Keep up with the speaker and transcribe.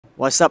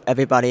What's up,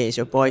 everybody? It's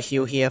your boy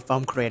Hugh here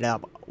from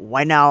CreateUp.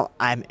 Right now,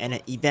 I'm in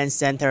an event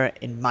center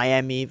in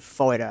Miami,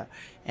 Florida,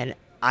 and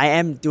I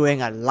am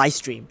doing a live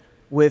stream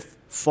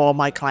for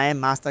my client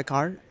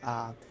Mastercard.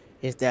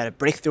 It's their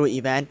breakthrough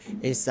event.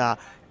 It's an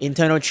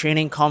internal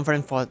training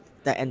conference for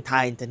the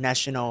entire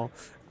international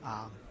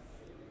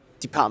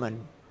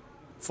department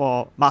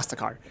for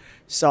Mastercard.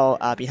 So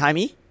behind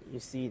me, you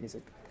see there's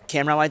a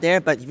camera right there,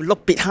 but if you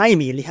look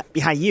behind you,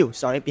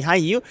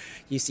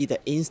 you see the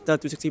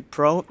Insta360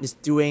 Pro is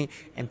doing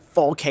a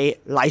 4K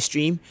live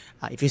stream.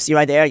 If you see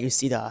right there, you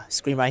see the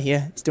screen right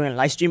here. It's doing a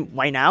live stream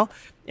right now.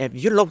 If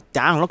you look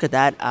down, look at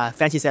that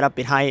fancy setup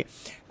behind,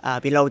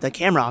 below the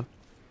camera.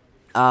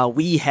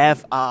 We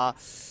have a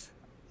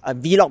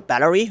V-Lock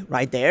battery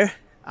right there.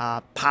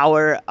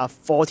 Power a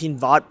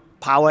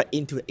 14-watt power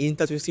into the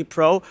Insta360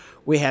 Pro.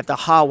 We have the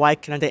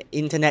hardwired connected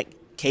internet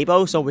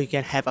cable, so we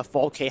can have a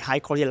 4K high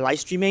quality live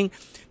streaming.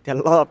 There are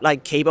a lot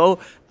of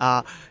cable.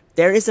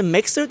 There is a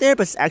mixer there,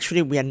 but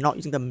actually we are not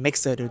using the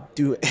mixer to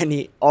do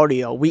any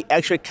audio. We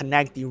actually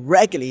connect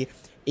directly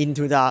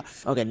into the,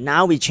 okay,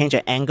 now we change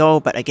the angle,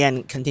 but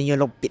again, continue to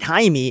look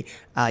behind me.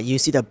 You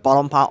see the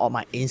bottom part of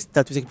my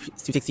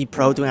Insta360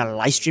 Pro doing a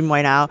live stream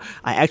right now.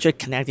 I actually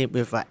connected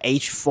with a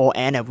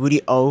H4n, a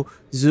really old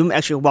Zoom,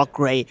 actually work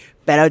great,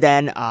 better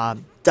than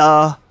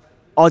the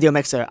audio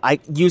mixer. I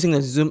using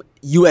the Zoom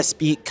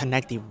USB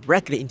connected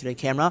directly into the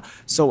camera,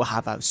 so we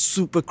have a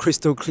super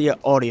crystal clear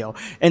audio,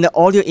 and the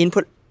audio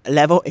input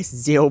level is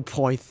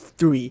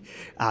 0.3.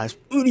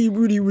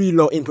 Really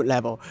low input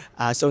level,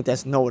 so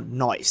there's no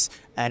noise.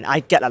 And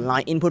I get a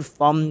line input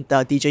from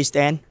the DJ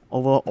stand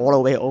all the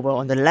way over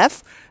on the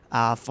left.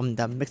 From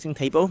the mixing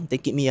table, they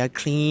give me a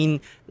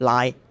clean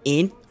line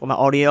in for my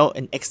audio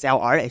and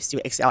XLR. It's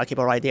still XLR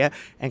cable right there,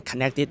 and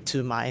connect it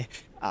to my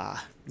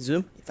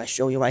Zoom. If I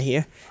show you right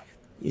here,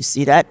 you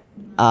see that.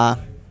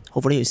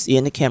 Hopefully you see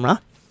in the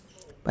camera.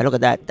 But look at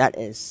that. That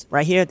is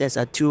right here. There's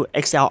a 2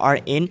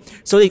 XLR in.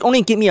 So they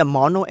only give me a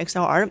mono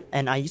XLR,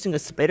 and I'm using a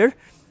splitter.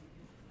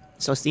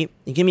 So see,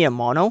 they give me a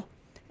mono,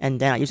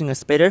 and then I'm using a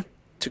splitter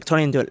to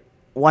turn it into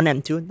 1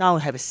 and 2. Now I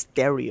have a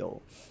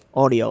stereo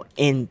audio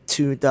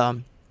into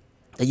the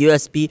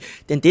USB.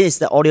 Then this is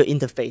the audio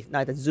interface.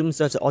 Now the Zoom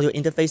serves the audio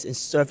interface and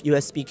serve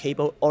USB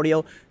cable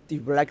audio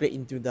directly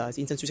into the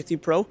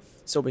Insta360 Pro.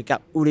 So we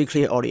got really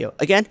clear audio.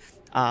 Again,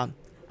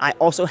 I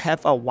also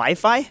have a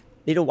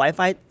little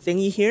Wi-Fi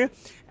thingy here,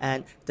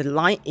 and the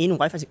line in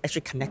Wi-Fi is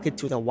actually connected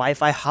to the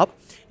Wi-Fi hub,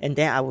 and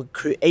then I will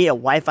create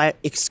a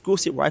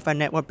exclusive Wi-Fi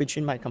network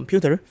between my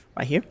computer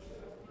right here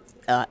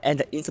and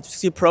the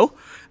Insta360 Pro,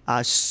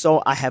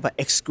 so I have an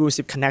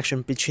exclusive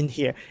connection between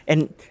here,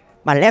 and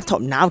my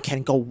laptop now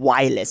can go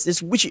wireless.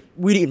 This is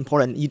really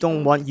important. You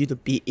don't want you to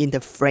be in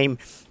the frame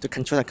to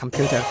control the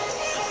computer.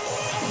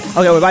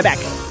 Okay, we're right back.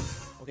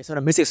 Okay, so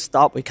the music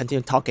stopped. We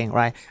continue talking,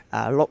 right?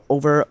 Look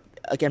over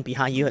again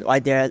behind you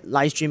right there,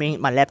 live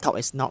streaming. My laptop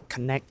is not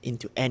connected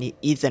into any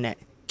Ethernet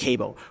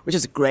cable, which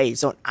is great.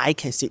 So I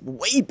can sit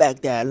way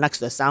back there next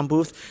to the sound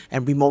booth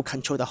and remote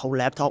control the whole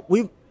laptop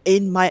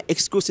in my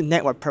exclusive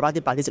network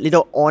provided by this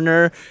little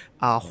Honor,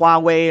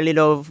 Huawei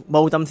little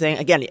modem thing.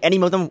 Again, any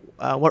modem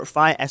work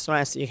fine as long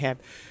as you have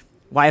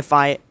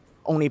Wi-Fi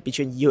only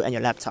between you and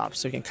your laptop,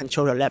 so you can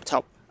control your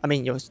laptop. I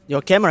mean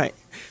your camera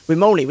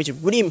remotely, which is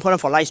really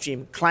important for live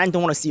stream. Client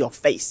don't want to see your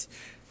face.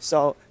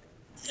 So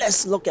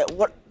let's look at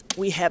what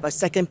we have. A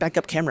second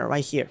backup camera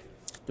right here.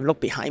 You look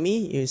behind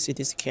me, you see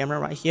this camera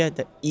right here,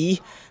 the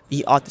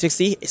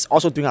VR360 is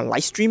also doing a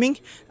live streaming.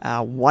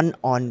 One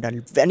on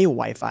the venue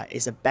Wi-Fi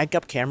is a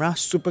backup camera,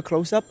 super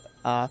close up,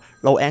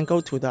 low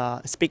angle to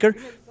the speaker.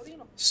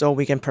 So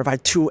we can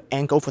provide 2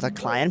 angle for the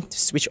client to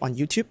switch on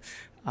YouTube.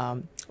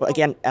 Well,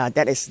 again,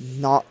 that is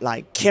not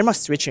like camera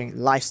switching,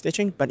 live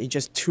switching, but it's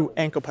just 2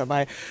 angle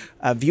provide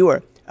a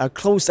viewer a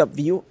close-up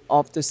view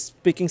of the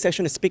speaking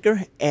section, the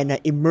speaker, and an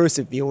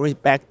immersive view right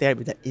back there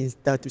with the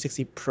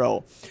Insta360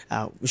 Pro.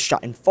 We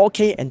shot in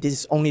 4K, and this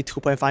is only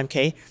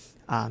 2.5K.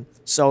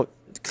 So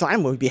the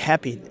client will be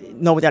happy.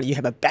 Know that you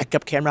have a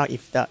backup camera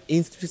if the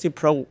Insta360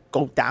 Pro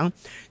go down.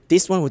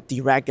 This one will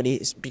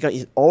directly, because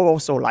it's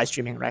also live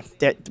streaming, right?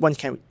 That one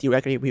can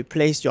directly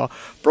replace your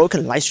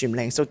broken live stream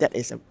link. So that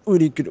is a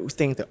really good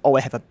thing to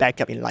always have a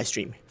backup in live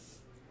stream.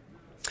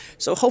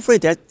 So hopefully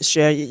that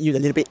share you a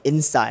little bit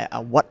insight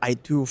of what I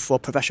do for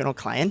professional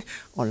client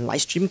on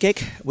live stream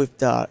gig with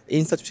the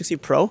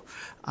Insta360 Pro.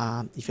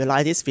 If you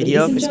like this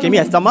video, just give me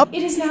a thumb up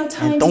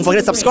and don't forget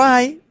to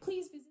subscribe.